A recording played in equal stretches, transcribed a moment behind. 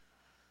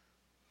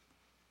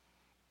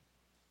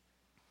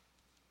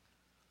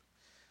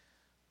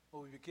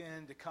Well, we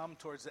begin to come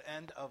towards the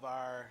end of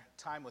our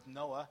time with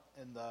Noah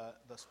and the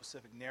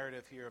specific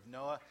narrative here of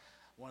Noah,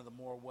 one of the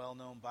more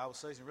well-known Bible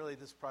studies, and really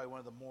this is probably one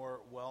of the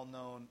more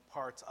well-known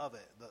parts of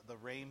it, the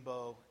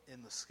rainbow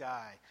in the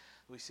sky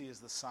we see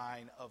as the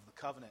sign of the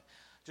covenant.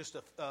 Just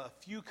a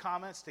few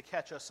comments to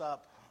catch us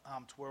up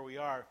to where we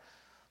are.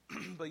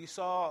 But you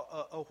saw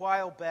a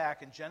while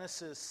back in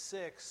Genesis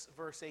 6,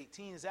 verse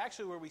 18, is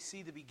actually where we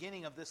see the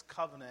beginning of this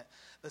covenant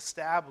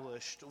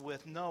established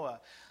with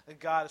Noah.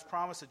 That God has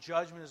promised that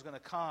judgment is going to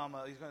come.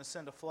 He's going to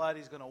send a flood.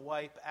 He's going to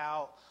wipe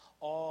out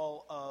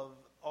all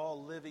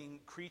living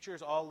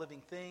creatures, all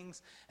living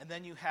things. And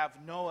then you have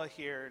Noah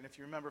here. And if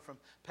you remember from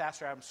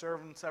Pastor Adam's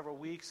sermon several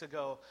weeks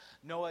ago,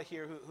 Noah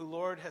here, who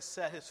Lord has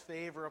set his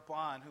favor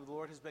upon, who the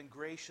Lord has been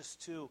gracious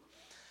to.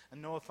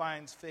 And Noah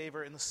finds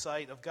favor in the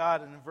sight of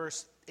God. And in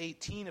verse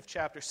 18 of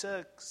chapter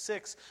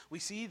 6, we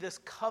see this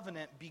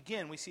covenant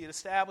begin. We see it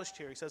established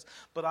here. He says,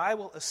 "But I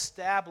will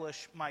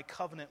establish my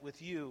covenant with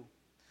you,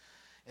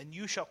 and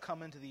you shall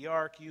come into the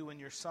ark, you and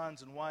your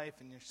sons and wife,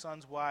 and your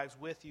sons' wives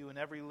with you, and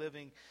every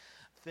living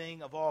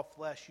thing of all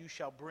flesh. You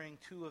shall bring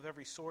two of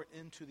every sort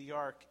into the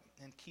ark,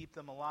 and keep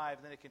them alive."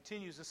 And then it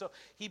continues. And so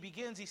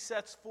he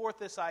sets forth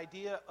this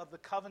idea of the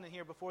covenant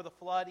here before the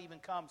flood even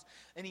comes.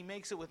 And he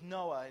makes it with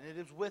Noah. And it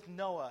is with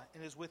Noah.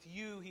 And it is with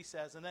you, he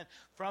says. And then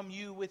from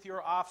you with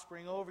your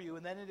offspring over you.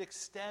 And then it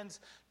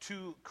extends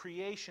to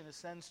creation. It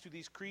extends to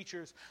these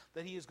creatures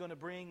that he is going to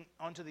bring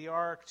onto the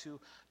ark to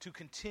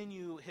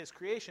continue his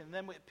creation. And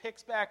then it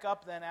picks back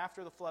up then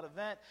after the flood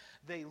event.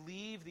 They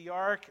leave the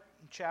ark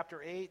in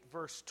chapter 8,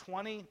 verse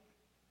 20.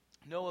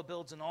 Noah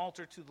builds an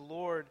altar to the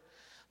Lord.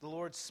 The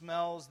Lord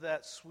smells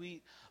that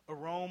sweet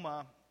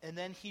aroma, and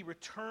then he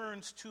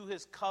returns to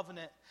his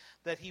covenant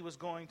that he was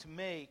going to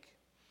make,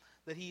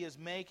 that he is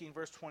making.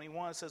 Verse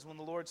 21, it says, "When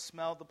the Lord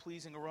smelled the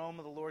pleasing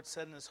aroma, the Lord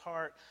said in his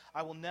heart,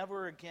 I will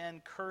never again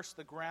curse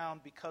the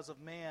ground because of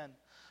man,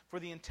 for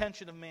the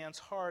intention of man's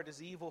heart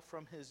is evil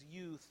from his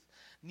youth.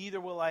 Neither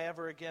will I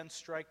ever again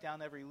strike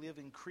down every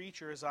living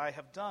creature as I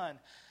have done."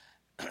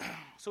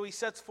 So he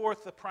sets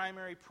forth the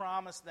primary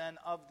promise then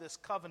of this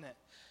covenant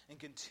and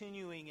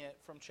continuing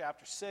it from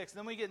chapter 6.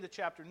 Then we get into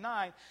chapter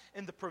 9,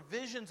 and the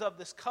provisions of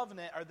this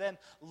covenant are then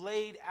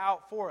laid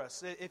out for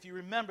us. If you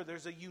remember,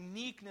 there's a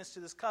uniqueness to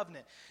this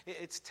covenant.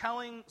 It's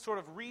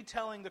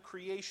retelling the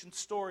creation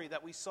story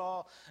that we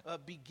saw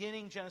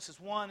beginning Genesis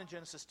 1 and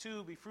Genesis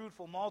 2. Be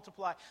fruitful,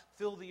 multiply,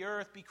 fill the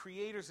earth, be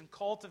creators and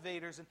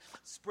cultivators, and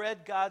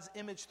spread God's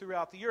image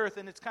throughout the earth.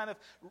 And it's kind of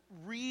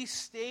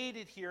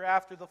restated here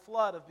after the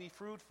flood of be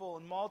fruitful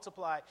and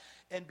multiply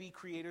and be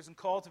creators and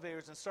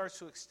cultivators, and starts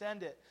to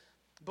extend it.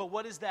 But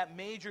what is that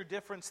major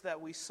difference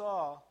that we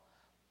saw?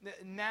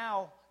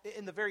 Now,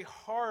 in the very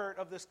heart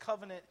of this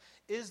covenant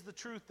is the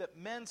truth that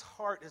men's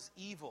heart is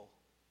evil.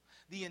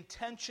 The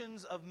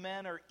intentions of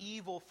men are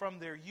evil from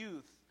their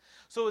youth.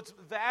 So it's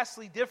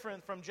vastly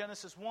different from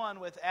Genesis 1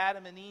 with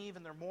Adam and Eve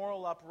and their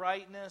moral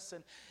uprightness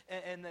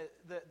and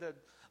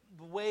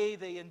the way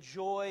they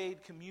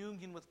enjoyed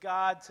communion with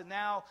God, to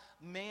now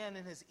man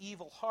in his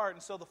evil heart.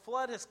 And so the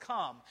flood has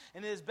come,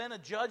 and it has been a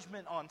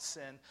judgment on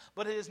sin,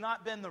 but it has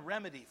not been the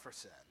remedy for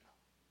sin.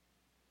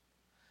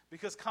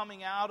 Because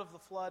coming out of the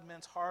flood,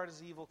 man's heart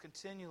is evil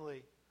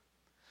continually.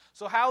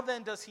 So how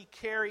then does he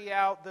carry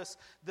out this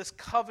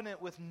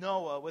covenant with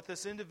Noah, with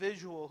this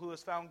individual who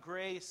has found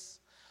grace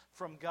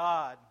from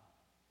God?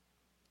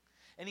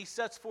 And he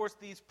sets forth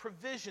these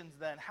provisions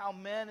then, how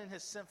man in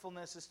his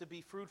sinfulness is to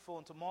be fruitful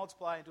and to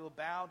multiply and to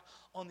abound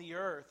on the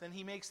earth. And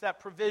he makes that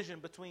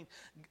provision between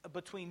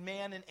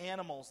man and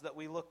animals that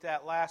we looked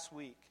at last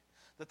week,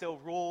 that they'll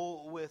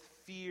rule with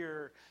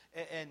fear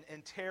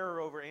and terror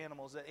over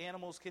animals, that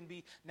animals can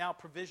be now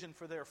provision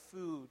for their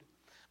food.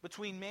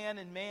 Between man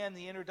and man,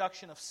 the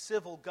introduction of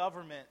civil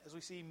government, as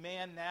we see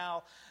man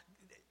now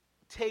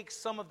takes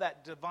some of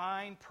that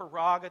divine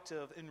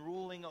prerogative in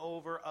ruling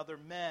over other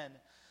men.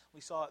 We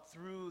saw it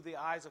through the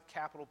eyes of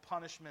capital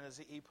punishment, as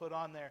he put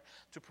on there,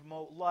 to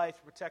promote life,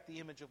 to protect the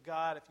image of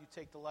God. If you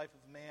take the life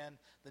of man,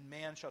 then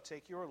man shall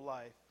take your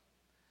life.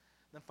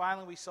 Then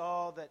finally we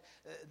saw that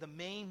the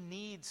main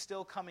need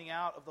still coming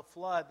out of the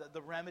flood,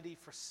 the remedy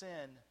for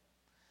sin,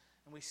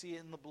 and we see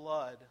it in the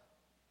blood.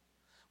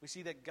 We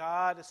see that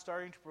God is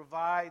starting to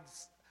provide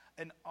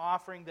an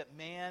offering that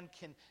man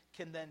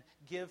can then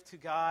give to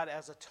God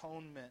as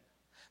atonement.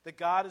 That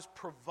God is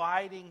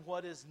providing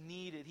what is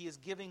needed. He is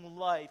giving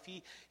life.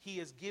 He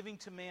is giving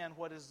to man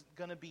what is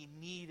going to be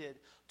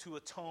needed to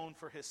atone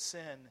for his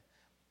sin.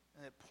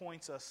 And it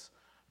points us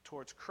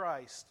towards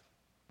Christ.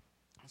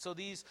 So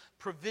these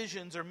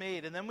provisions are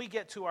made. And then we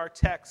get to our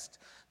text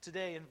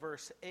today in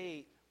verse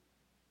 8.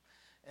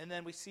 And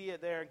then we see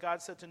it there.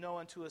 God said to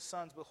Noah and to his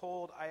sons,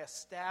 "Behold, I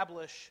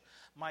establish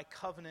my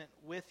covenant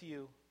with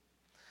you."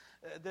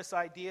 This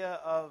idea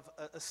of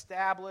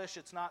establish,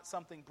 it's not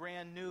something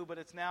brand new, but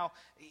it's now,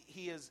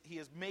 he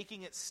is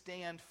making it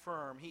stand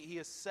firm. He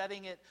is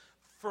setting it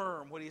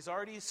firm. What he's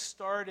already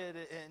started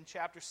in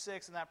chapter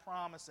 6 in that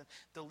promise and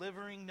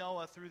delivering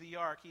Noah through the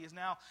ark, he is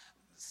now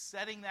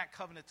setting that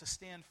covenant to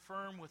stand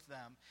firm with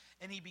them.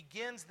 And he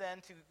begins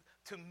then to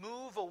to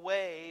move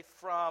away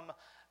from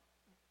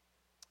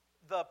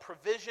the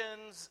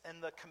provisions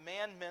and the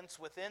commandments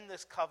within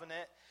this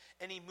covenant,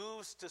 and he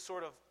moves to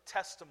sort of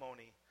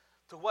testimony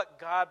to what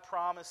God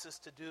promises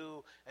to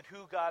do and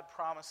who God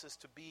promises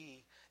to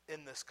be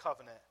in this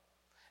covenant.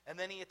 And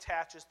then he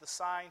attaches the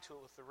sign to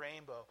it with the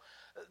rainbow.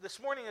 This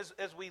morning,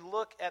 as we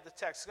look at the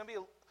text, it's going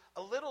to be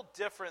a little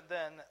different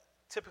than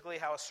typically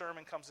how a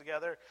sermon comes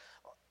together.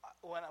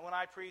 When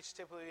I preach,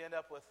 typically we end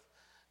up with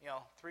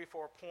 3-4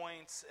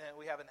 points, and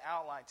we have an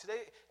outline.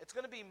 Today, it's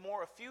going to be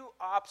more a few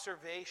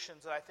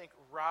observations that I think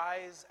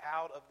rise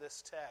out of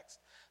this text.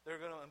 They're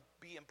going to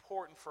be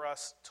important for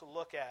us to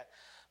look at.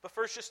 But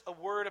first, just a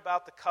word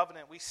about the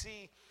covenant. We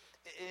see,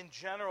 in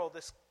general,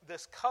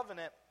 this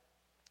covenant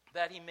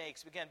that he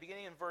makes. Again,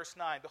 beginning in verse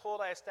 9, "Behold,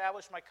 I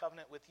establish my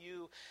covenant with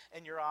you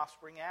and your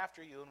offspring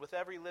after you, and with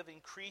every living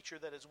creature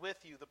that is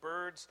with you, the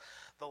birds,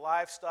 the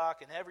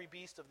livestock, and every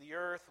beast of the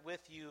earth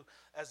with you,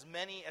 as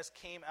many as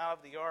came out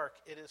of the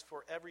ark. It is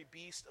for every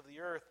beast of the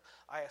earth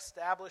I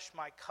establish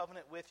my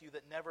covenant with you,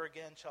 that never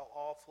again shall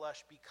all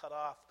flesh be cut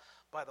off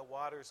by the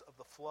waters of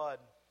the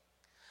flood."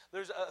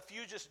 There's a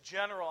few just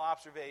general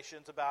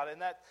observations about it,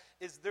 and that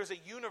is there's a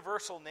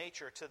universal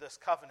nature to this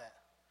covenant.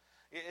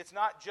 It's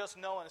not just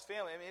Noah and his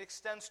family. I mean, it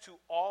extends to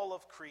all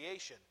of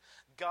creation.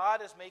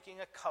 God is making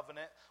a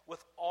covenant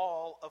with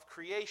all of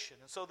creation.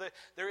 And so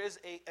there is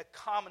a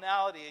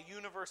commonality, a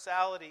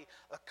universality,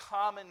 a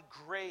common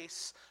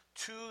grace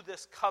to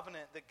this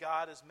covenant that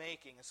God is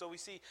making. And so we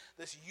see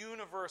this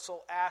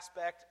universal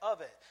aspect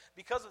of it.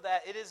 Because of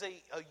that, it is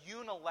a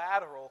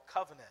unilateral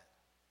covenant.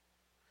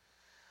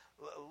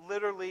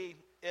 Literally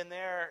in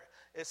there,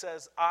 it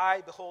says,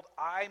 "Behold,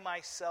 I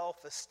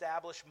myself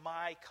establish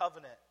my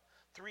covenant."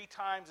 3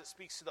 times it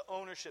speaks to the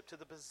ownership, to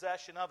the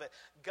possession of it.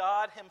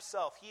 God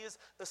himself, he is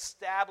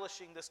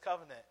establishing this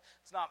covenant.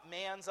 It's not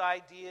man's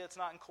idea. It's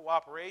not in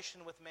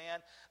cooperation with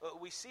man.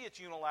 We see it's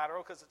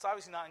unilateral because it's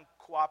obviously not in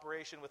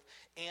cooperation with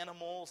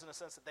animals in the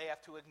sense that they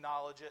have to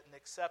acknowledge it and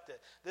accept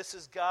it. This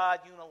is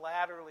God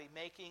unilaterally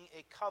making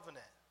a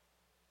covenant.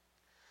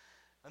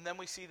 And then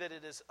we see that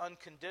it is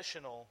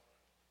unconditional,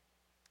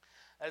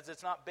 as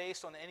it's not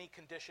based on any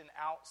condition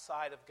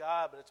outside of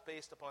God, but it's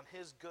based upon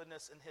his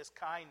goodness and his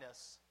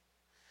kindness.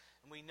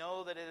 And we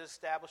know that it is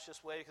established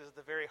this way because at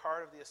the very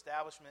heart of the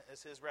establishment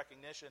is his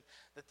recognition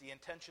that the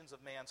intentions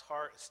of man's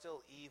heart is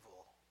still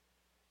evil.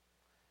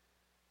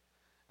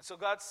 And so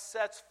God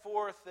sets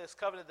forth this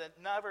covenant that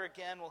never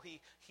again will he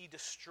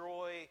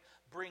destroy,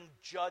 bring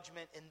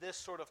judgment in this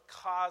sort of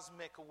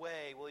cosmic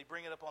way. Will he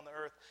bring it upon the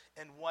earth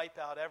and wipe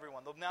out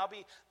everyone? There'll now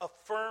be a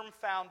firm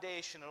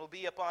foundation. It'll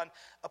be upon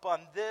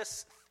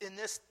this, in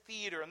this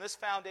theater, in this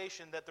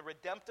foundation, that the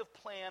redemptive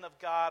plan of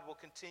God will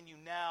continue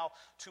now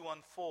to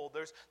unfold.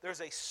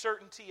 There's a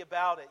certainty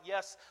about it.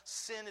 Yes,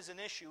 sin is an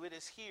issue. It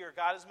is here.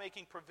 God is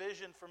making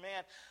provision for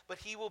man, but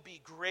he will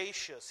be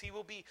gracious. He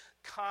will be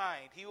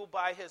kind. He will,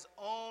 by his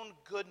own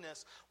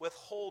goodness,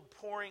 withhold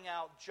pouring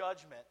out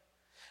judgment.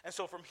 And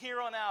so from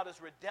here on out,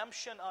 as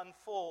redemption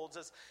unfolds,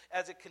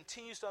 as it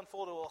continues to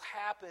unfold, it will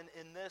happen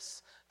in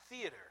this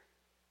theater.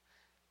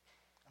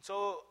 And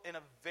so in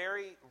a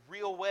very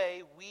real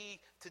way,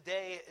 we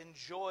today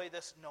enjoy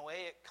this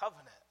Noahic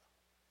covenant.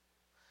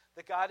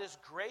 That God is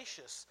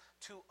gracious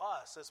to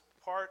us as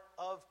part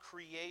of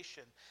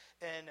creation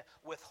and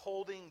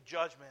withholding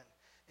judgment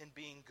and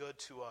being good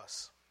to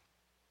us.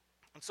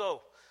 And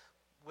so,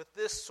 with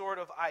this sort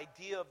of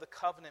idea of the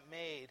covenant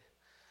made,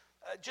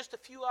 just a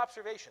few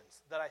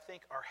observations that I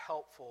think are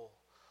helpful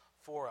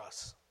for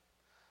us.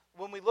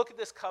 When we look at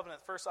this covenant,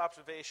 the first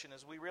observation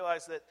is we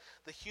realize that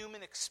the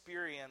human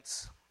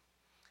experience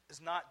is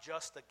not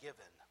just a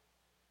given.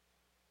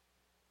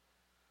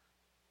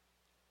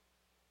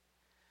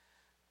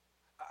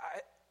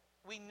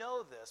 We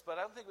know this, but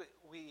I don't think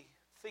we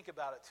think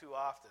about it too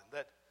often,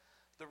 that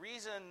the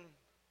reason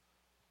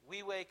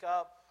we wake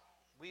up,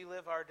 we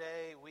live our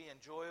day, we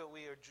enjoy what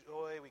we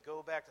enjoy, we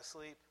go back to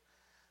sleep,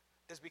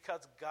 is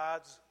because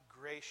God's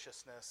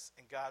graciousness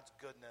and God's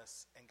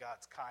goodness and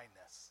God's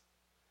kindness.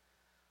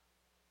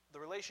 The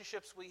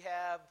relationships we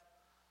have,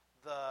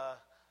 the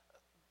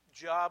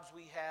jobs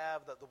we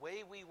have, the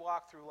way we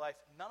walk through life,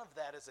 none of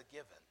that is a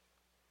given.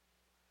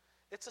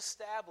 It's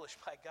established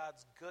by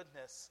God's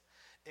goodness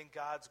and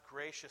God's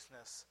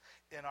graciousness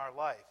in our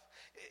life.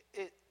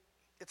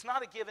 It's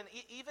not a given.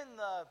 Even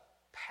the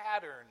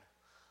pattern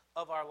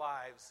of our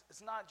lives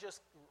is not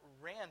just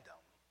random.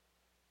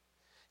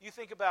 You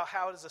think about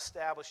how it is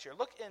established here.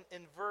 Look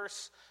in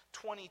verse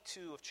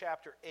 22 of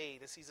chapter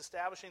 8, as he's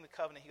establishing the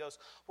covenant, he goes,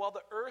 "While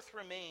the earth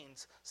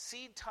remains,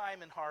 seed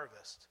time and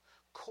harvest,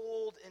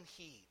 cold and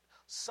heat,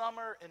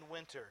 summer and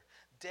winter,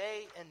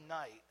 day and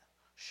night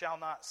shall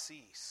not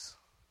cease."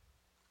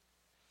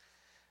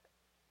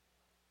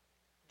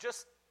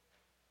 Just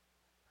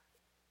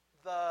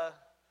the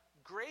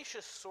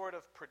gracious sort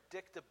of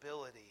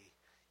predictability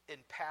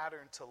in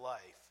pattern to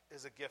life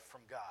is a gift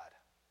from God.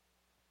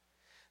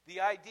 The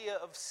idea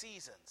of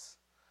seasons,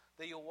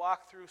 that you'll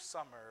walk through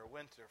summer,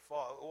 winter,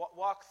 fall,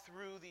 walk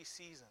through these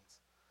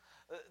seasons.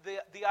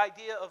 The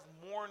idea of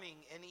morning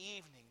and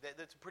evening,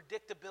 the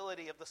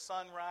predictability of the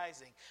sun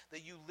rising,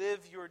 that you live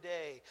your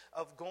day,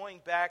 of going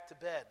back to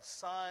bed,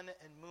 sun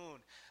and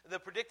moon. The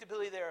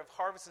predictability there of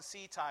harvest and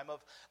seed time,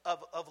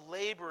 of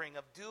laboring,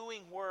 of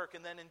doing work,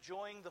 and then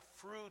enjoying the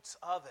fruits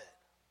of it.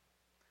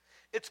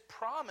 It's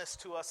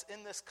promised to us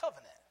in this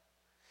covenant.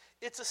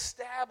 It's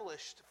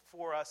established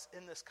for us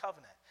in this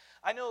covenant.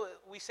 I know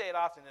we say it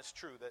often, it's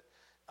true, that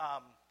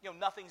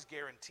nothing's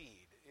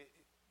guaranteed.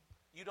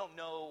 You don't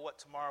know what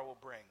tomorrow will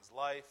bring.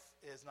 Life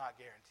is not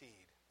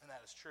guaranteed, and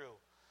that is true.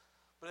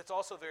 But it's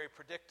also very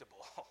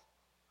predictable.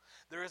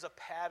 There is a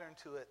pattern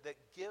to it that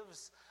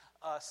gives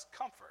us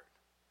comfort,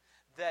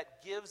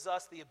 that gives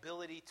us the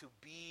ability to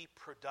be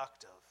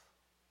productive.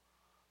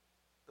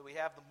 That we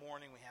have the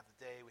morning, we have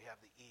the day, we have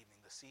the evening.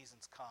 The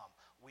seasons come,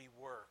 we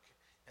work,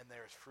 and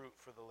there's fruit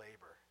for the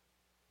labor.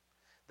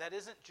 That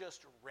isn't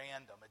just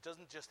random. It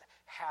doesn't just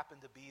happen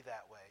to be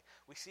that way.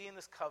 We see in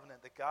this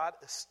covenant that God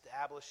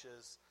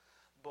establishes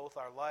both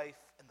our life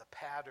and the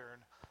pattern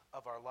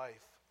of our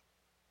life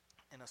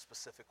in a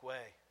specific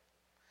way.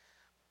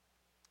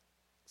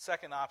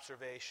 Second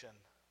observation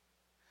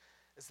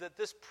is that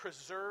this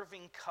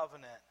preserving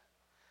covenant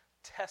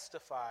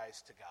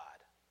testifies to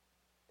God.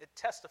 It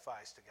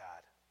testifies to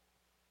God.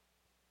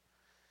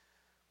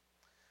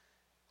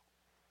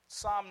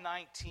 Psalm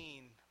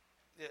 19,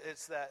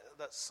 it's that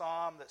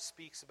psalm that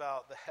speaks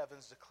about the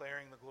heavens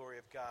declaring the glory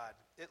of God.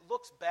 It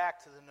looks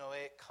back to the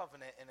Noahic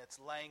covenant in its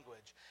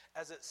language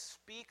as it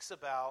speaks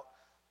about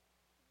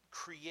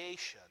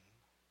creation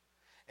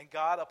and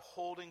God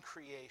upholding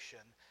creation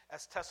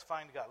as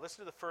testifying to God.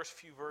 Listen to the first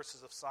few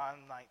verses of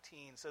Psalm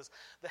 19. It says,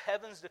 "The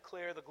heavens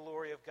declare the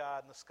glory of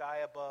God, and the sky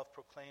above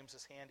proclaims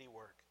his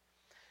handiwork.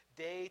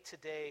 Day to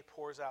day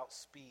pours out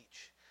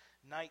speech.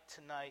 Night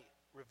to night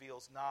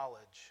reveals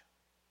knowledge.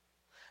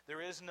 There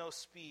is no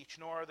speech,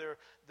 nor are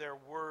there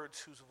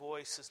words whose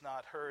voice is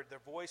not heard. Their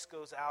voice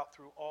goes out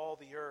through all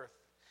the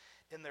earth,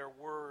 in their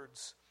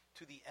words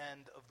to the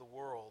end of the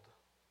world."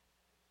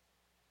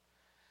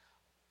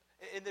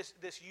 In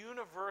this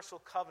universal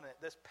covenant,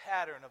 this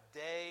pattern of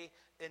day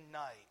and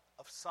night,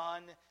 of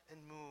sun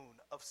and moon,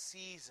 of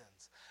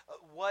seasons,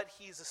 what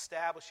he's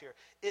established here,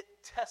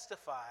 it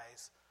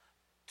testifies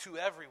to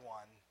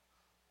everyone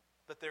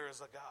that there is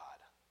a God.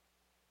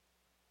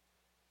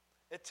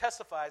 It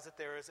testifies that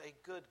there is a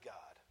good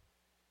God.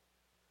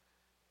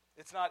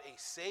 It's not a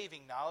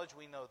saving knowledge,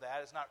 we know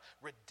that. It's not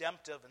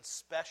redemptive and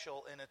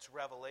special in its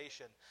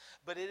revelation.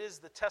 But it is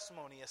the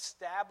testimony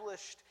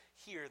established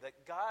here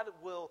that God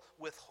will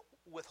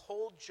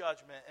withhold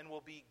judgment and will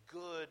be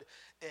good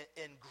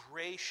and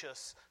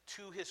gracious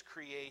to his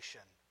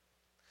creation.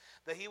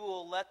 That he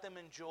will let them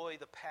enjoy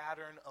the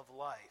pattern of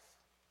life.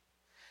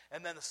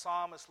 And then the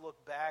psalmist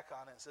looked back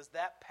on it and says,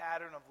 that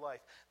pattern of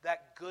life,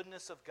 that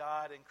goodness of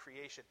God in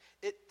creation,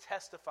 it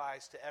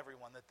testifies to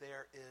everyone that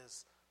there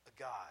is a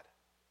God.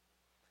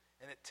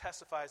 And it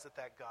testifies that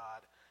that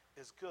God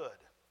is good.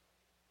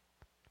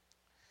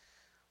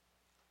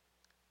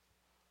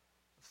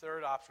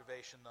 Third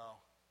observation,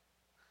 though,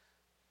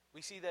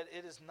 we see that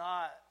it is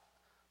not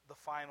the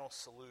final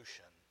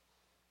solution.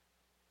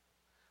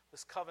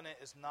 This covenant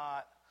is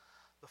not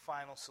the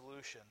final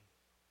solution.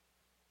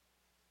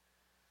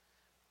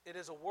 It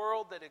is a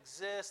world that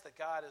exists, that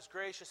God is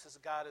gracious,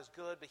 that God is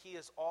good, but he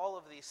is all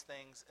of these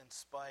things in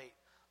spite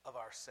of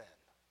our sin.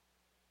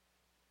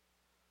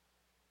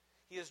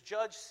 He has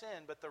judged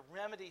sin, but the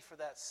remedy for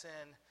that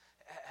sin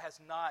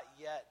has not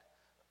yet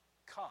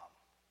come.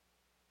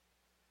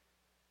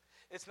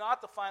 It's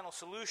not the final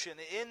solution.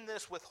 In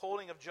this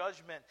withholding of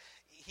judgment,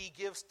 he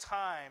gives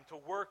time to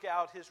work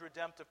out his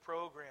redemptive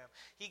program.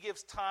 He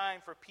gives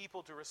time for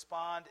people to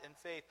respond in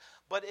faith.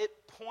 But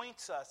it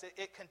points us,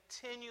 it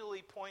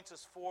continually points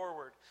us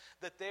forward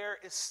that there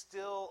is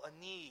still a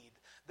need.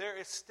 There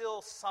is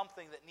still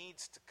something that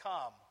needs to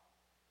come.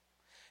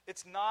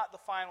 It's not the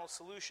final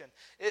solution.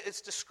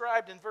 It's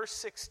described in verse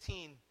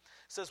 16.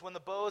 It says, "When the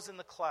bow is in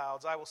the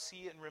clouds, I will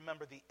see it and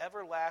remember the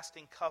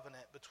everlasting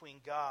covenant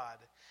between God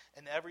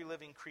and every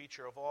living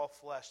creature of all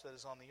flesh that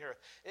is on the earth."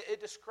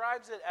 It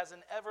describes it as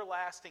an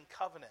everlasting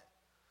covenant.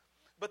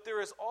 But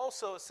there is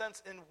also a sense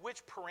in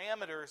which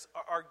parameters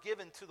are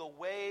given to the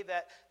way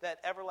that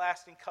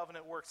everlasting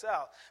covenant works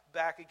out.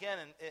 Back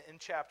again in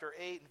chapter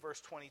 8 and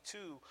verse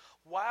 22,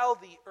 "While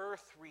the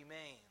earth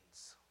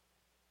remains."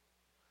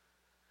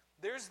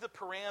 There's the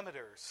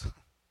parameters.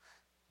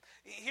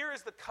 Here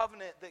is the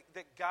covenant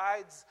that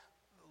guides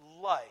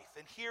life.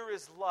 And here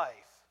is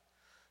life.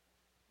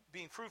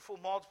 Being fruitful,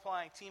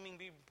 multiplying, teeming,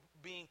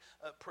 being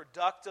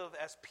productive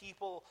as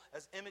people,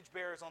 as image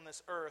bearers on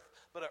this earth,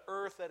 but an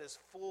earth that is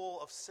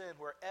full of sin,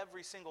 where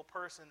every single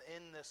person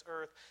in this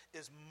earth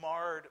is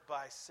marred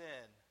by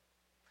sin,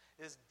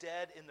 is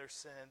dead in their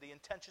sin. The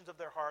intentions of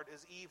their heart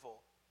is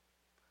evil.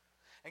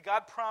 And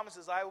God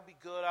promises, I will be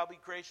good, I'll be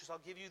gracious, I'll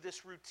give you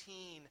this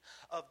routine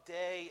of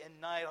day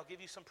and night, I'll give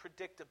you some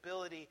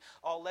predictability,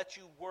 I'll let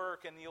you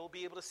work, and you'll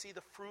be able to see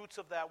the fruits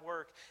of that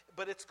work.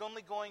 But it's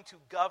only going to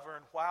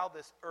govern while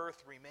this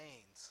earth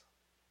remains.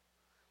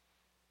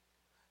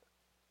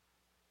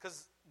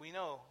 Because we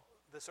know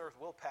this earth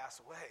will pass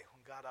away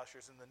when God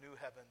ushers in the new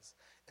heavens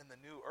and the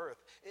new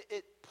earth.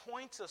 It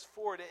points us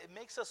forward. It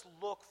makes us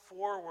look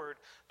forward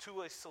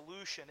to a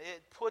solution.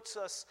 It puts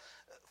us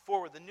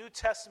forward. The New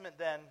Testament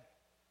then,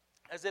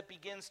 as it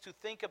begins to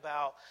think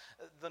about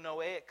the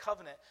Noahic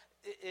covenant,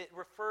 it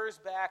refers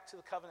back to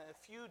the covenant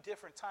a few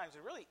different times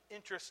in really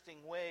interesting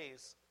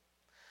ways.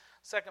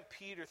 2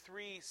 Peter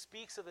 3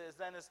 speaks of it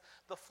as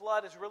the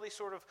flood is really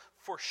sort of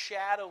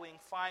foreshadowing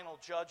final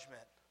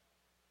judgment.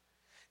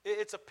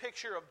 It's a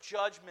picture of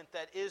judgment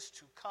that is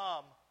to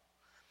come.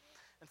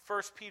 In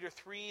 1 Peter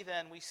 3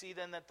 then, we see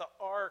then that the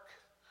ark,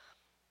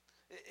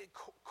 it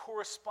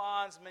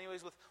corresponds in many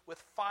ways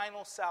with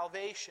final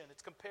salvation.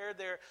 It's compared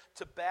there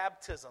to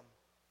baptism.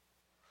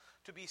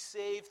 To be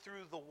saved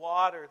through the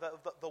water,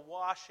 the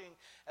washing,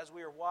 as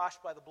we are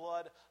washed by the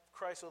blood of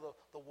Christ, so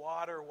the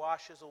water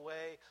washes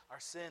away our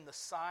sin. The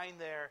sign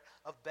there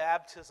of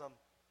baptism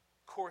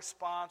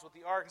corresponds with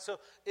the ark. And so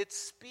it's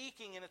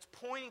speaking and it's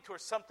pointing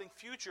towards something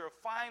future, a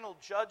final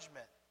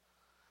judgment,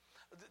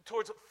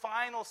 towards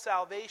final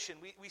salvation.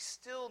 We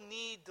still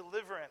need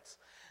deliverance.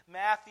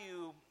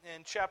 Matthew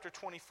in chapter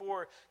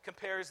 24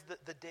 compares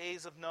the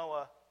days of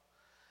Noah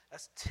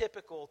as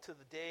typical to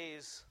the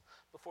days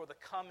before the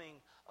coming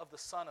of the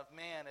Son of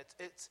Man.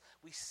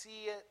 We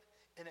see it,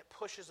 and it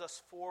pushes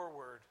us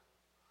forward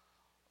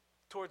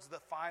towards the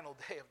final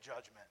day of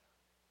judgment.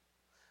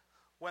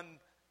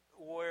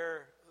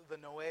 Where the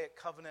Noahic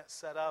covenant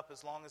set up,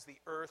 as long as the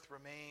earth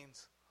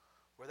remains,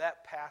 where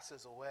that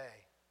passes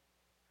away.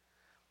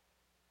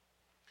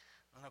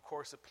 And of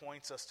course it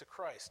points us to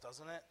Christ,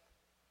 doesn't it?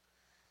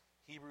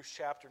 Hebrews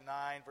chapter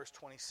 9, verse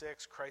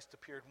 26, Christ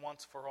appeared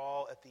once for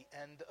all at the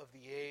end of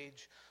the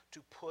age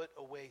to put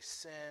away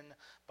sin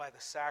by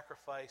the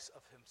sacrifice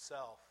of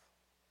himself.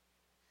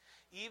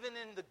 Even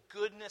in the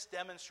goodness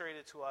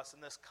demonstrated to us in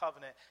this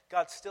covenant,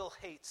 God still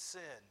hates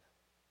sin.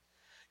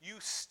 You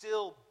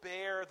still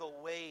bear the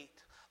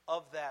weight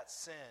of that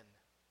sin.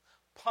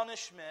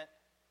 Punishment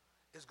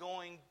is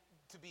going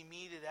to be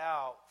meted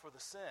out for the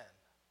sin.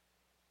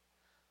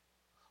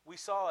 We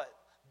saw it.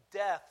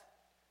 Death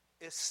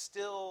is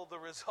still the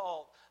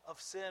result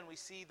of sin. We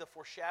see the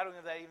foreshadowing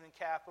of that even in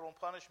capital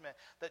punishment,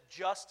 that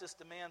justice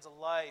demands a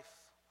life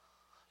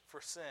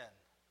for sin.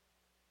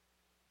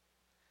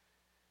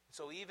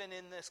 So even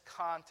in this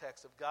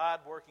context of God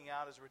working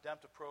out his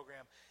redemptive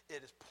program,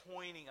 it is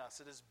pointing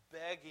us, it is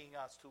begging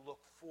us to look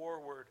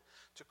forward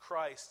to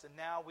Christ. And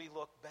now we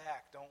look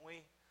back, don't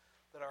we?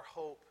 That our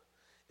hope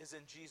is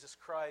in Jesus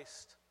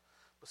Christ.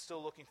 But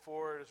still looking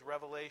forward, as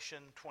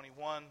Revelation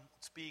 21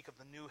 speak of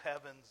the new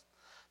heavens,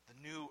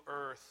 the new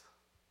earth.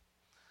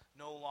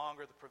 No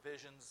longer the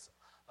provisions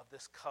of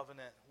this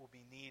covenant will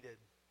be needed.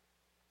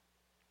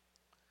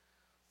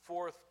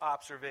 Fourth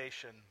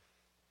observation.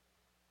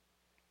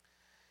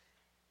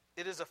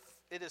 It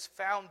is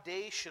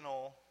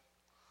foundational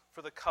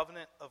for the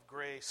covenant of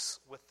grace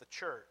with the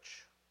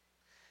church.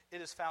 It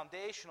is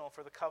foundational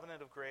for the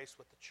covenant of grace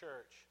with the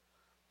church.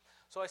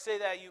 So I say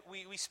that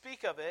we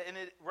speak of it, and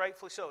it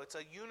rightfully so. It's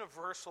a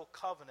universal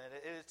covenant.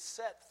 It's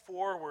set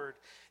forward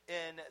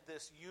in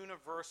this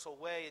universal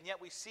way. And yet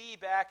we see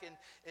back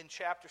in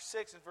chapter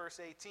 6 and verse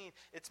 18,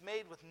 it's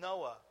made with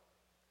Noah.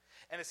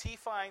 And as he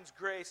finds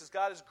grace, as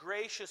God is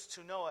gracious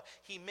to Noah,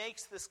 he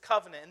makes this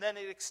covenant. And then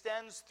it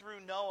extends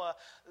through Noah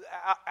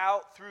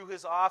out through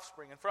his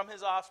offspring, and from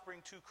his offspring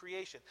to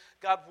creation.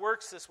 God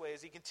works this way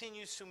as he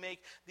continues to make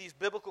these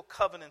biblical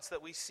covenants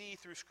that we see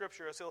through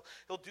Scripture. As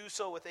he'll do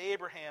so with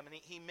Abraham, and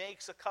he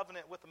makes a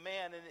covenant with a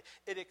man, and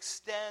it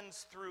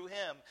extends through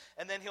him.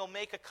 And then he'll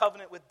make a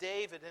covenant with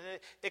David, and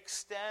it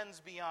extends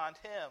beyond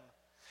him.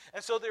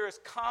 And so there is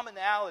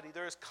commonality,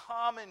 there is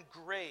common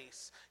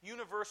grace,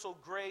 universal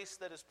grace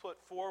that is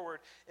put forward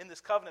in this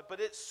covenant.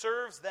 But it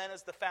serves then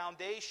as the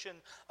foundation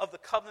of the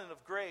covenant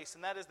of grace,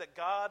 and that is that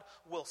God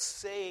will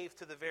save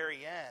to the very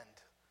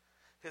end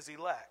his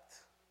elect.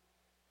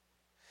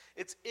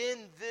 It's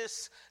in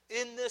this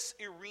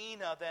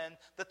arena then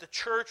that the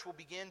church will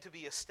begin to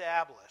be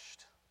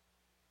established.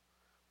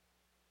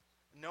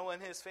 Noah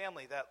and his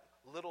family, that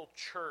little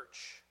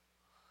church,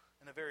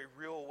 in a very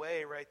real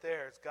way right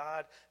there, as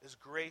God is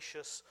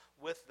gracious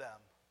with them.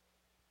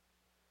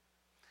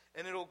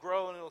 And it'll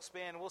grow and it'll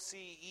expand. We'll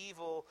see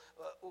evil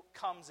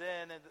comes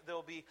in, and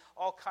there'll be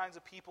all kinds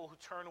of people who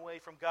turn away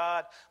from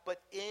God. But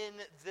in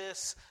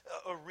this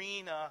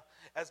arena,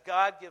 as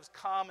God gives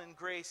common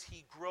grace,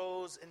 he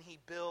grows and he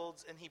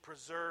builds and he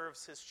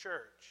preserves his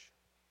church.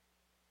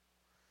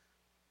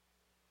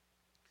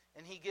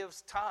 And he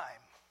gives time.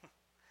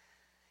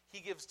 He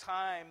gives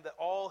time that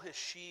all his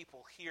sheep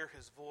will hear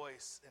his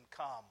voice and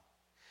come.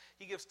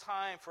 He gives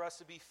time for us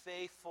to be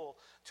faithful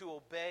to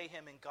obey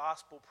him in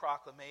gospel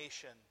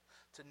proclamation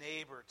to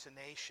neighbor, to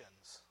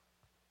nations.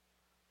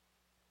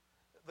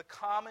 The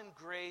common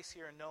grace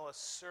here in Noah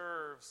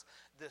serves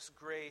this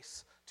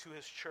grace to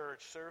his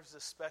church, serves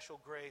this special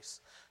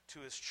grace to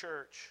his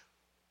church.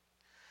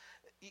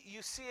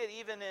 You see it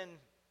even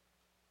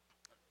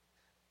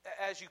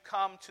as you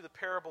come to the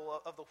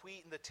parable of the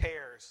wheat and the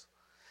tares.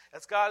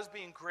 As God is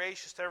being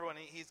gracious to everyone,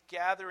 he's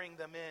gathering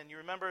them in. You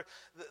remember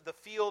the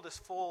field is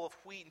full of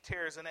wheat and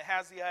tares, and it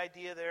has the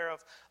idea there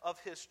of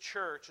his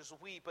church as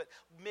wheat, but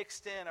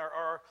mixed in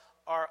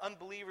are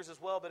unbelievers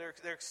as well, but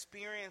they're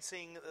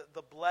experiencing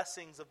the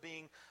blessings of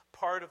being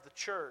part of the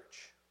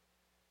church.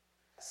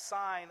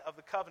 Sign of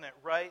the covenant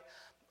right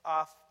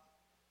off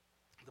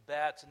the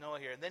bat to Noah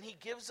here. And then he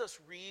gives us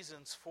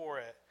reasons for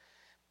it.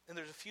 And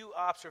there's a few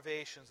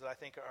observations that I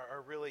think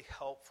are really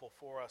helpful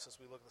for us as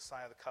we look at the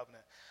sign of the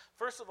covenant.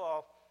 First of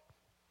all,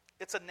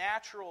 it's a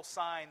natural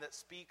sign that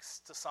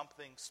speaks to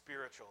something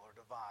spiritual or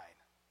divine.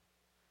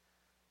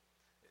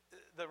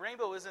 The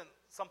rainbow isn't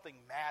something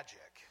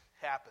magic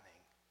happening.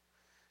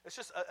 It's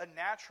just a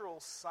natural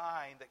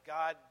sign that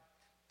God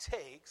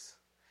takes,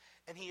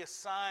 and he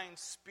assigns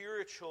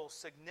spiritual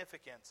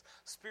significance,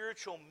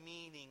 spiritual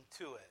meaning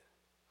to it.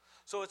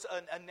 So it's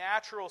a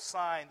natural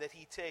sign that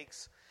he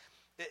takes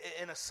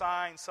and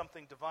assigns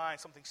something divine,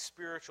 something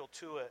spiritual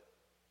to it.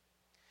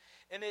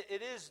 And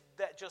it is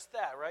just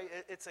that, right?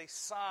 It's a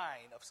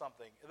sign of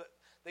something.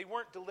 They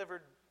weren't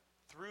delivered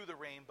through the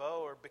rainbow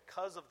or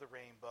because of the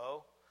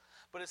rainbow,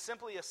 but it's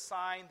simply a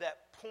sign that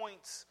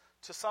points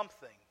to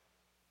something,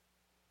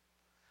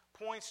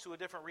 points to a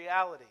different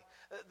reality.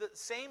 The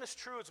same is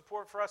true. It's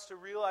important for us to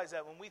realize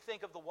that when we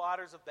think of the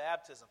waters of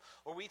baptism,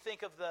 or we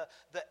think of the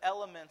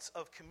elements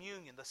of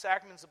communion, the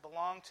sacraments that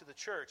belong to the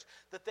church,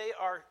 that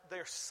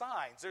they're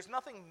signs. There's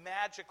nothing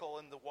magical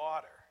in the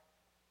water.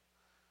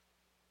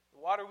 The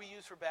water we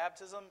use for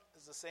baptism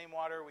is the same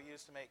water we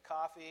use to make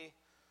coffee.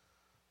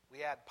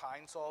 We add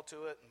pine sol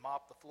to it and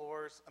mop the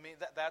floors. I mean,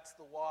 that's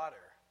the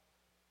water.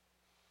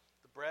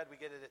 The bread, we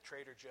get it at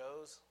Trader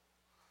Joe's.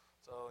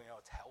 So,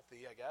 it's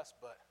healthy, I guess,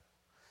 but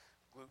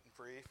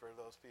gluten-free for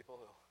those people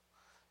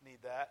who need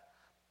that.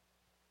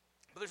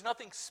 But there's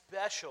nothing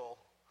special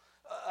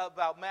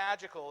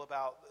magical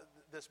about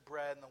this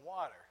bread and the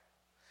water.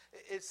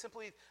 It's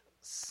simply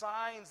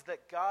signs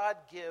that God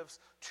gives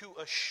to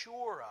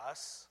assure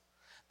us,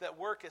 that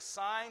work as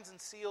signs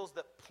and seals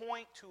that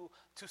point to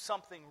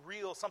something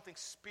real, something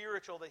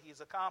spiritual that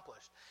he's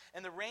accomplished.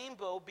 And the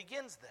rainbow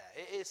begins that.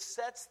 It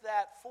sets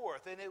that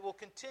forth, and it will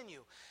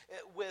continue.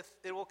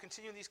 It will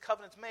continue these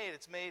covenants made.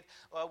 It's made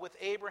with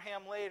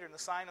Abraham later in the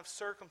sign of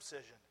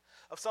circumcision,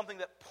 of something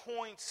that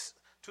points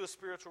to a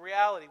spiritual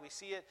reality. We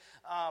see it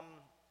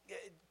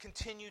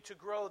continue to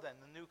grow then,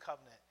 the new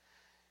covenant,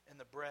 in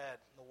the bread,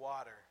 and the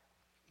water,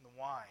 and the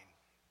wine.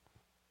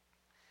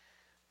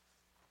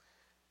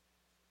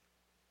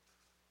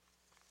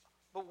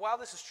 But while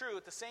this is true,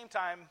 at the same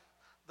time,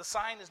 the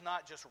sign is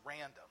not just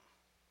random.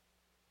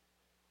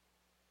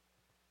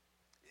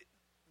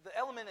 The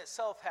element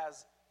itself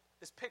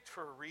is picked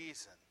for a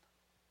reason.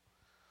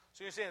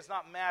 So you're saying it's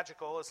not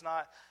magical. It's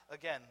not,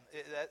 again,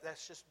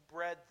 that's just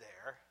bread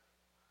there.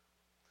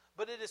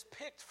 But it is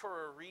picked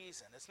for a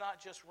reason. It's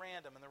not just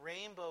random. And the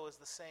rainbow is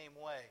the same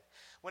way.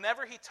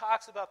 Whenever he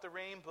talks about the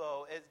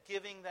rainbow, as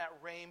giving that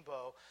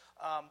rainbow,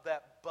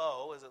 that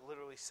bow, as it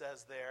literally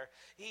says there,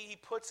 he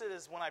puts it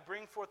as when I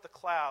bring forth the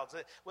clouds.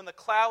 When the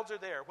clouds are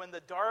there, when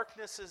the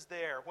darkness is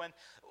there,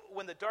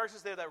 when the darkness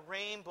is there, that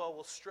rainbow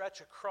will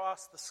stretch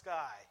across the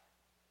sky.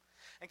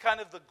 And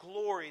kind of the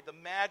glory, the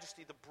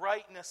majesty, the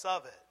brightness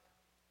of it.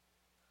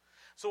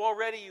 So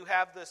already you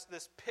have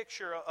this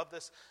picture of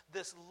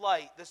this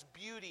light, this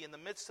beauty in the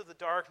midst of the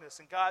darkness,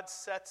 and God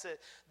sets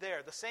it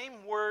there. The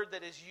same word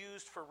that is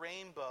used for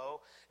rainbow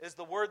is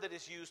the word that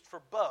is used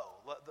for bow,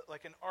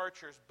 like an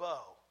archer's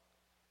bow.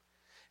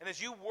 And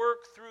as you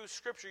work through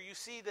Scripture, you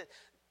see that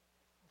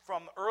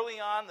from early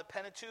on, the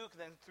Pentateuch,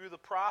 then through the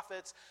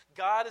prophets,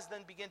 God is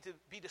then begin to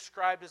be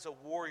described as a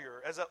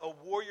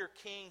warrior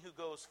king who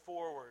goes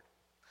forward.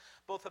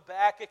 Both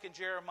Habakkuk and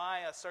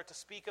Jeremiah start to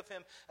speak of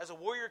him as a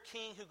warrior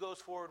king who goes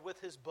forward with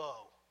his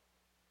bow.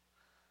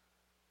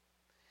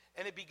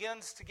 And it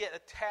begins to get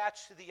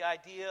attached to the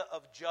idea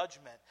of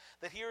judgment.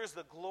 That here is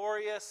the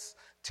glorious,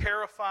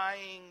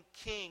 terrifying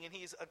king, and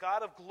he's a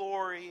God of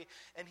glory,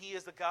 and he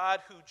is the God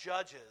who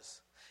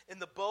judges.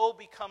 And the bow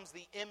becomes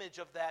the image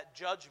of that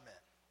judgment.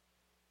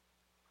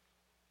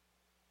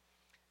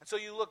 And so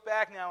you look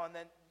back now, and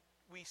then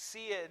we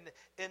see it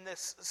in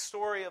this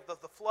story of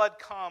the flood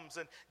comes,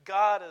 and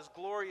God as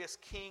glorious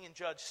king and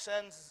judge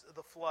sends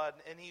the flood,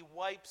 and he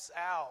wipes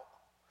out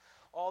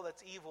all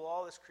that's evil,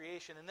 all this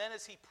creation. And then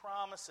as he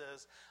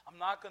promises, I'm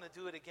not going to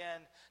do it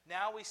again,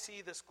 now we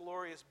see this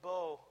glorious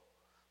bow,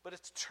 but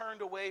it's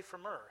turned away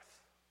from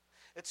earth.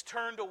 It's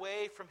turned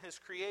away from his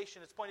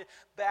creation. It's pointed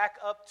back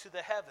up to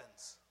the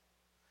heavens.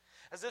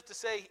 As if to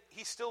say,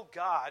 he's still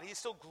God, he's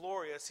still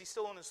glorious, he's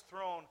still on his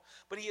throne,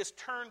 but he has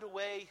turned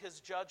away his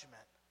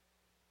judgment.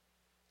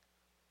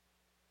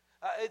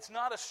 It's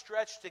not a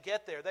stretch to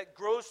get there. That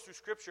grows through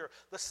Scripture.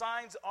 The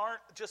signs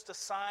aren't just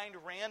assigned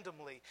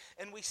randomly.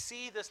 And we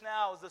see this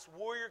now as this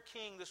warrior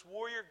king, this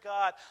warrior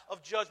God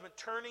of judgment,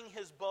 turning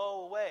his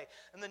bow away.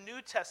 In the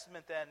New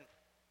Testament then,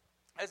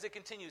 As it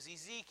continues,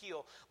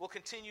 Ezekiel will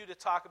continue to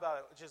talk about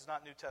it, which is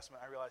not New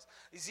Testament, I realize.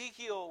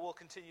 Ezekiel will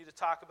continue to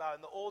talk about it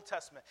in the Old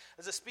Testament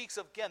as it speaks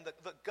of, again,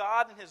 the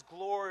God in his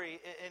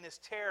glory and his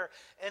terror,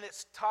 and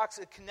it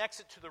connects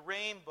it to the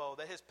rainbow,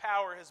 that his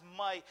power, his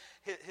might,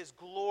 his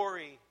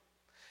glory.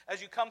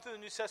 As you come through the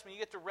New Testament,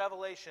 you get to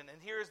Revelation,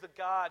 and here's the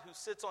God who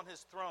sits on his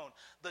throne,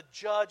 the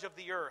judge of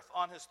the earth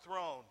on his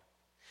throne.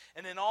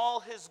 And in all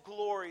his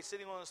glory,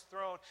 sitting on his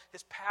throne,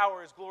 his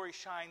power, his glory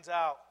shines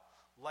out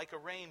like a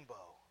rainbow.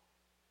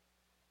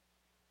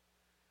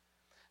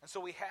 And so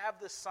we have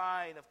this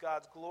sign of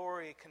God's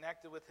glory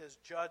connected with his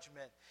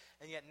judgment,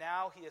 and yet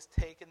now he has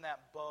taken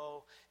that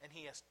bow and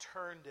he has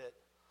turned it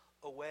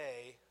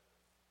away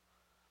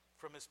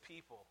from his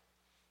people.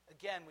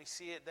 Again, we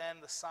see it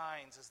then, the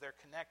signs, as they're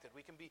connected.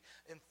 We can be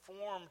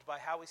informed by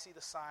how we see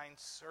the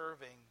signs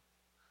serving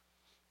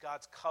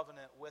God's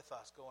covenant with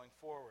us going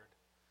forward.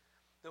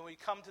 Then when we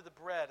come to the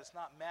bread, it's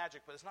not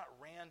magic, but it's not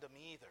random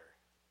either.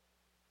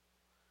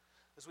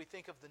 As we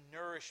think of the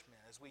nourishment,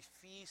 as we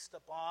feast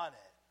upon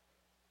it,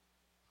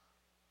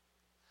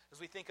 as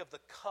we think of the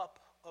cup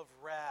of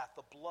wrath,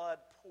 the blood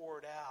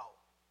poured out,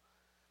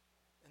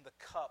 and the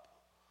cup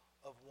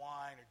of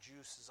wine or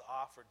juice is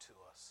offered to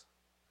us.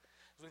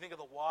 As we think of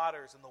the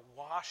waters and the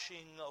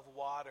washing of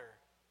water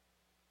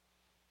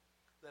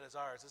that is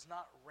ours, it's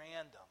not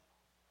random.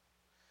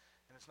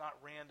 And it's not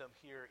random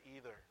here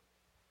either.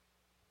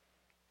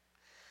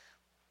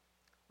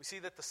 We see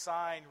that the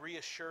sign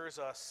reassures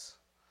us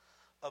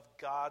of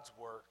God's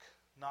work,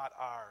 not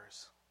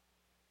ours.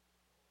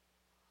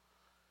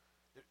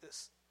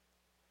 This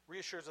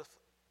reassures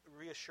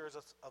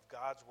us of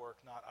God's work,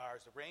 not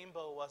ours. The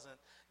rainbow wasn't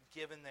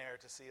given there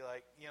to see,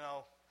 like,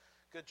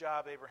 good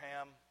job,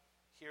 Abraham.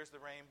 Here's the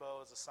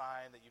rainbow as a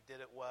sign that you did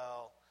it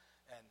well.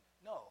 And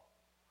no,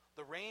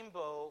 the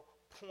rainbow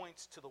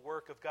points to the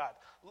work of God.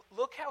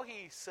 Look how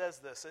he says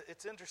this.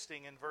 It's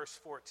interesting in verse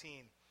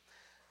 14.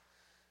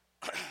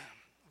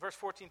 Verse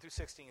 14 through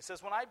 16. It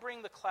says, "When I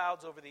bring the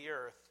clouds over the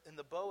earth, and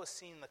the bow has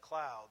seen the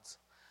clouds,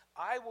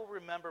 I will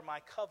remember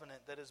my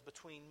covenant that is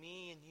between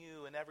me and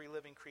you and every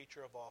living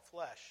creature of all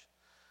flesh."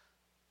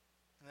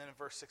 And then in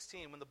verse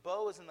 16, "When the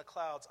bow is in the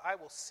clouds, I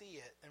will see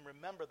it and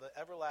remember the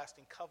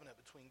everlasting covenant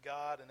between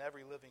God and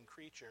every living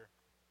creature."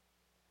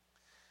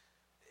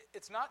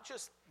 It's not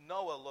just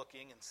Noah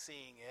looking and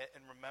seeing it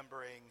and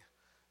remembering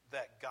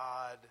that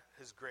God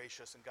is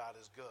gracious and God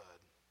is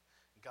good.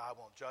 And God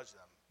won't judge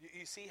them.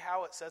 You see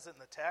how it says it in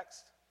the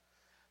text?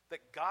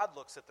 That God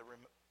looks at the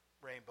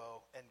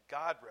rainbow and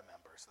God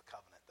remembers the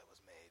covenant that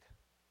was made.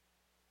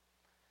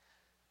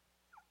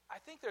 I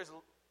think there's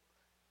a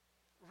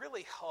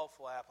really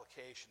helpful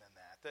application in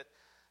that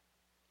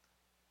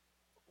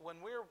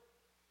when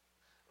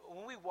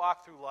we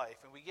walk through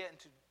life and we get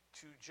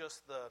into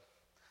just the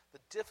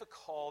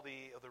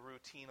difficulty of the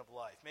routine of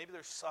life, maybe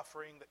there's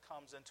suffering that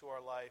comes into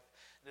our life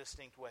in a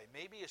distinct way.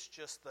 Maybe it's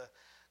just the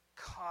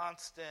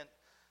constant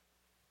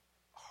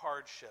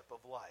hardship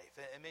of life.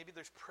 And maybe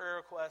there's prayer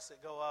requests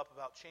that go up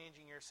about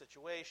changing your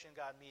situation,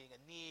 God meeting a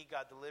need,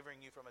 God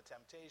delivering you from a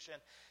temptation,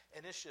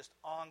 and it's just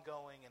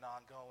ongoing and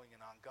ongoing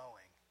and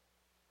ongoing.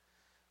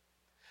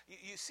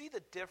 You see the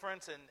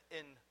difference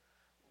in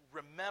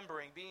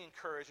remembering, being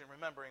encouraged and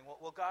remembering,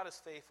 well, God is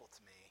faithful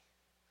to me.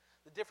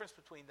 The difference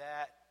between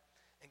that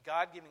and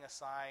God giving a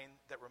sign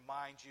that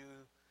reminds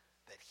you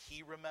that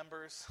he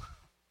remembers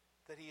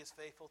that he is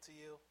faithful to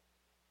you.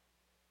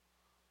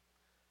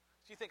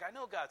 So you think, I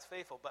know God's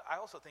faithful, but I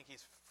also think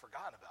he's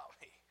forgotten about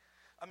me.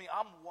 I mean,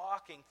 I'm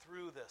walking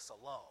through this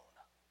alone.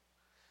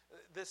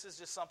 This is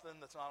just something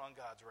that's not on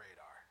God's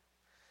radar.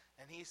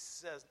 And he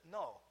says,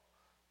 no,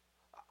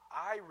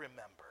 I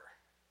remember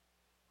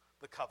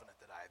the covenant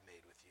that I have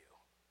made with you.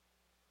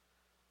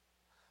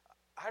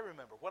 I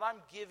remember what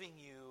I'm giving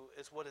you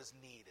is what is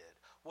needed,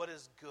 what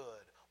is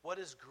good, what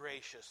is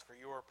gracious for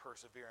your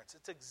perseverance.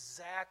 It's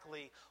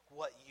exactly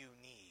what you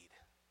need.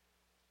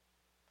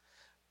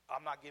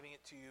 I'm not giving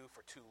it to you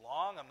for too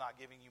long. I'm not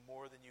giving you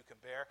more than you can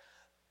bear.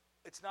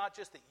 It's not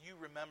just that you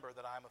remember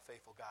that I'm a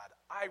faithful God.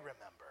 I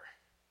remember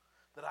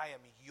that I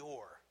am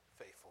your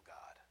faithful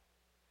God.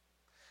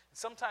 And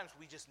sometimes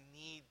we just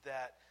need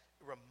that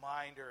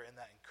reminder and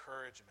that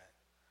encouragement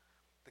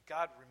that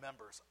God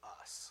remembers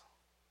us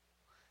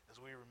as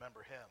we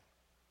remember him.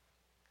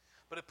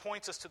 But it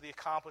points us to the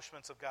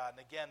accomplishments of God.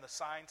 And again, the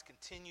signs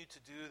continue to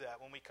do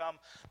that. When we come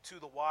to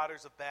the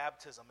waters of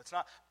baptism, it's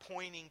not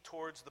pointing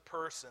towards the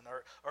person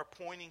or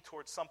pointing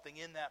towards something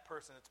in that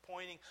person. It's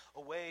pointing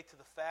away to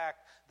the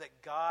fact that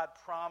God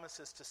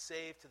promises to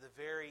save to the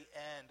very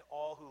end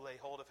all who lay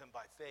hold of him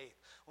by faith.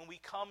 When we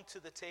come to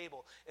the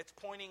table, it's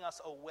pointing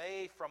us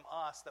away from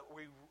us, that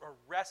we are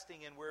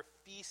resting and we're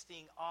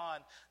feasting on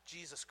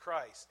Jesus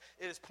Christ.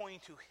 It is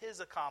pointing to his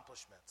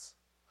accomplishments.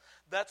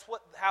 That's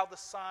how the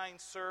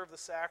signs serve the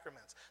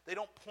sacraments. They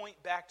don't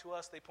point back to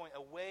us, they point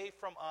away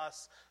from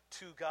us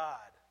to God.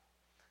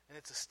 And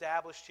it's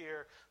established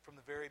here from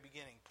the very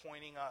beginning,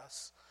 pointing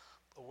us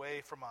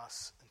away from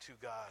us and to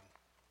God.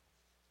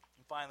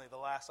 And finally, the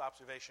last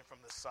observation from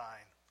this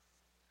sign.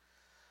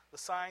 The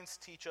signs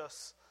teach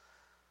us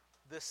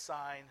This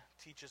sign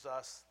teaches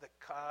us that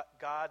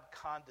God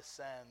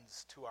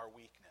condescends to our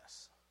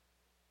weakness.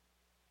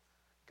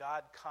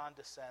 God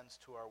condescends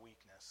to our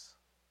weakness.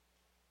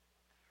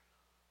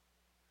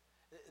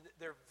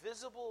 They're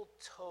visible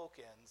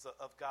tokens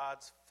of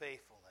God's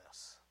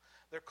faithfulness.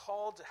 They're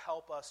called to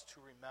help us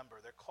to remember.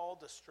 They're called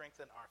to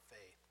strengthen our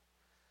faith.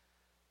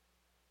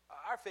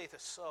 Our faith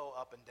is so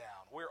up and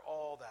down. We're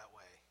all that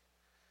way.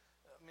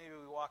 Maybe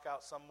we walk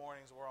out some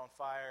mornings, we're on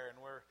fire,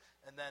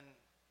 and then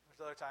there's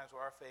other times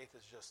where our faith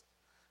is just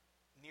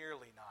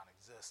nearly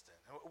non-existent.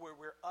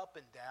 We're up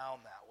and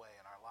down that way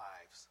in our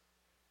lives.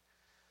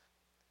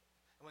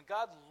 And when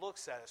God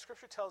looks at it,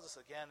 Scripture tells us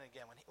again and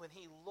again, when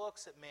he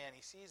looks at man,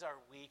 he sees our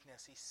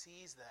weakness, he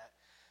sees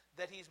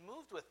that he's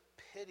moved with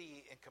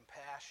pity and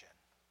compassion.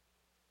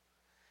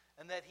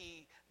 And that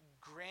he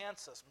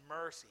grants us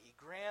mercy, he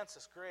grants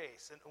us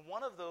grace. And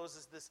one of those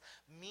is this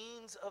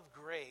means of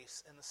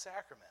grace in the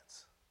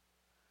sacraments.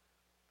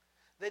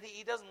 That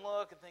he doesn't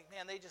look and think,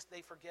 man,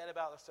 they forget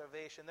about their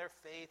salvation, their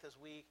faith is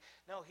weak.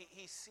 No,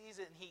 he sees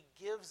it and he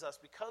gives us,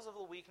 because of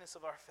the weakness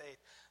of our faith,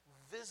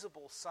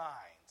 visible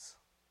signs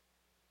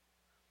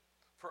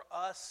for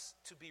us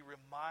to be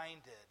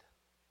reminded,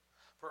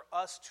 for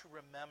us to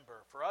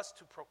remember, for us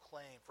to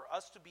proclaim, for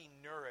us to be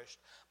nourished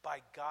by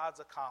God's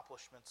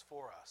accomplishments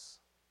for us.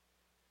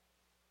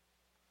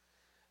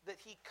 That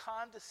he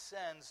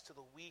condescends to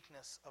the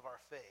weakness of our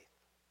faith.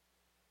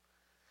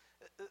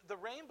 The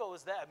rainbow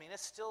is that. I mean, it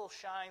still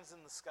shines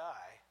in the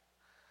sky.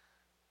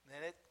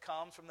 And it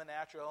comes from the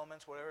natural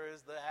elements, whatever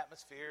is the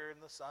atmosphere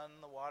and the sun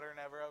and the water and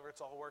whatever, it's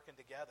all working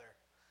together.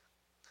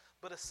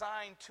 But a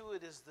sign to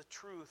it is the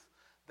truth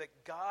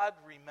that God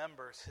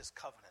remembers his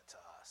covenant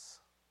to us.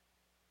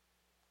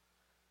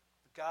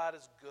 That God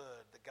is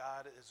good, that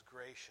God is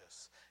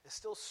gracious. It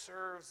still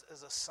serves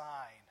as a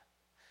sign.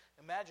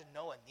 Imagine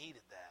Noah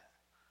needed that.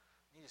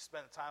 He just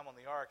spent time on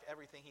the ark.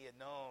 Everything he had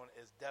known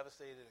is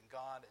devastated and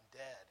gone and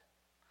dead.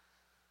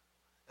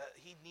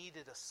 He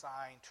needed a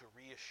sign to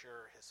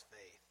reassure his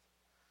faith.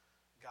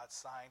 God's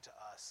sign to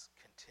us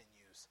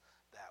continues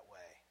that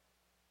way.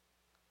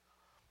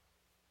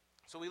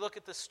 So we look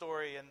at this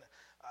story, and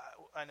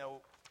I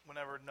know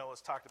whenever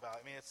Noah's talked about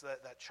it, I mean, it's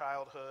that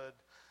childhood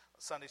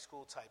Sunday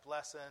school type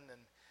lesson,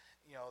 and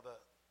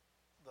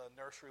the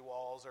nursery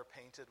walls are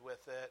painted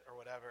with it or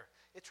whatever.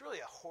 It's really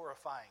a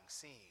horrifying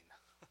scene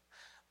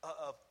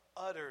of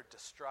utter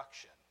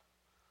destruction.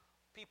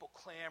 People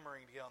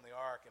clamoring to get on the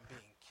ark and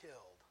being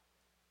killed.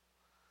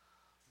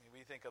 I mean,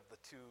 we think of the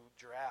two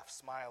giraffes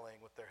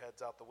smiling with their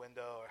heads out the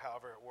window, or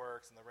however it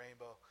works, and the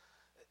rainbow.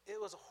 It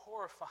was a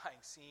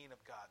horrifying scene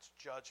of God's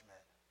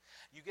judgment.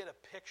 You get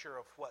a picture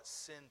of what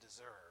sin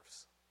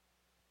deserves.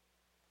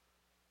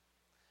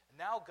 And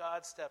now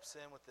God steps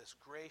in with this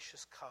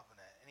gracious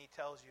covenant, and he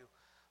tells you,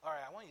 all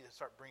right, I want you to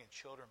start bringing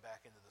children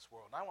back into this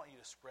world, and I want you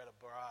to spread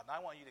abroad, and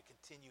I want you to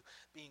continue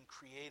being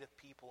creative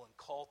people and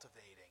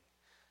cultivating.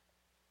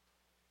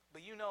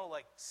 But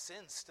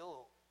sin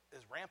still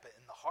is rampant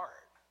in the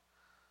heart.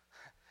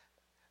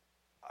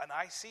 And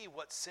I see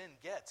what sin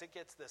gets. It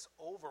gets this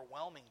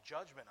overwhelming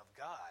judgment of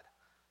God.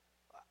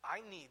 I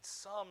need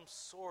some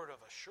sort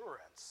of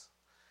assurance.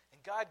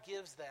 And God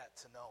gives that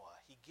to Noah.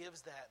 He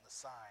gives that in the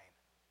sign.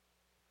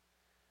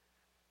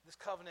 This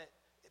covenant,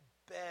 it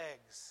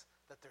begs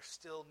that there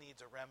still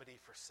needs a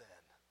remedy for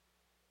sin.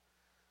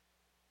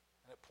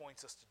 And it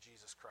points us to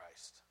Jesus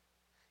Christ.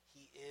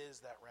 He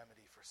is that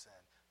remedy for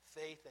sin.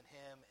 Faith in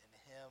him and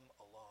him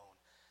alone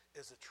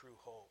is a true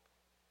hope.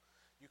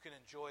 You can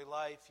enjoy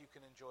life, you can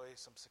enjoy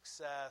some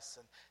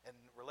success and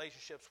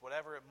relationships,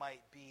 whatever it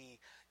might be,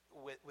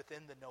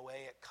 within the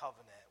Noahic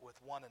covenant with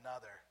one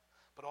another.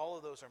 But all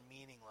of those are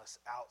meaningless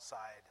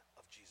outside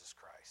of Jesus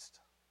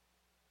Christ.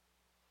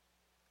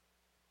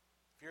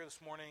 If you're here this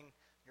morning,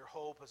 your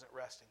hope isn't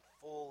resting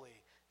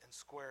fully and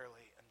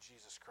squarely in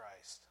Jesus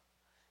Christ,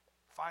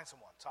 find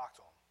someone, talk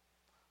to them.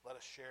 Let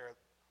us share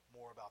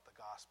more about the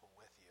gospel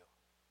with you.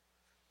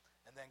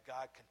 And then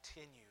God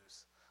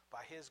continues,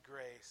 by his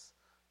grace,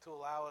 to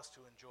allow us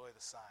to enjoy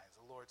the signs,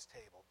 the Lord's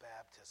table,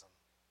 baptism,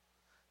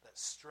 that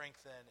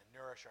strengthen and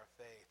nourish our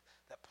faith,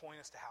 that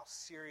point us to how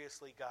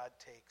seriously God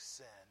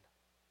takes sin,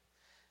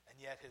 and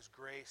yet his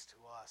grace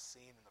to us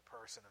seen in the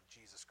person of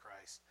Jesus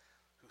Christ,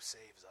 who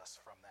saves us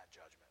from that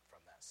judgment, from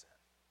that sin.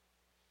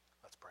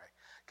 Let's pray.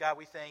 God,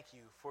 we thank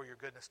you for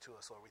your goodness to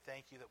us, Lord. We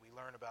thank you that we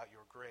learn about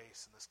your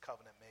grace and this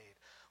covenant made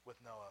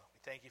with Noah. We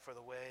thank you for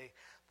the way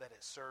that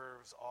it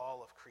serves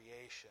all of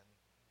creation,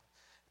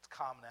 its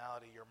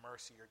commonality, your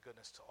mercy, your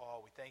goodness to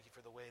all. We thank you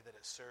for the way that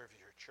it serves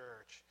your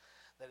church,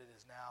 that it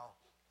is now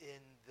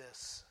in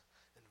this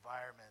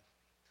environment,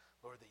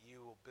 Lord, that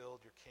you will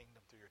build your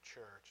kingdom through your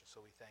church. And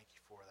so we thank you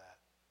for that.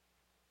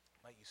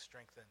 Might you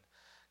strengthen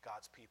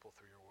God's people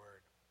through your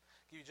word.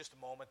 Give you just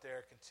a moment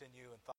there, continue and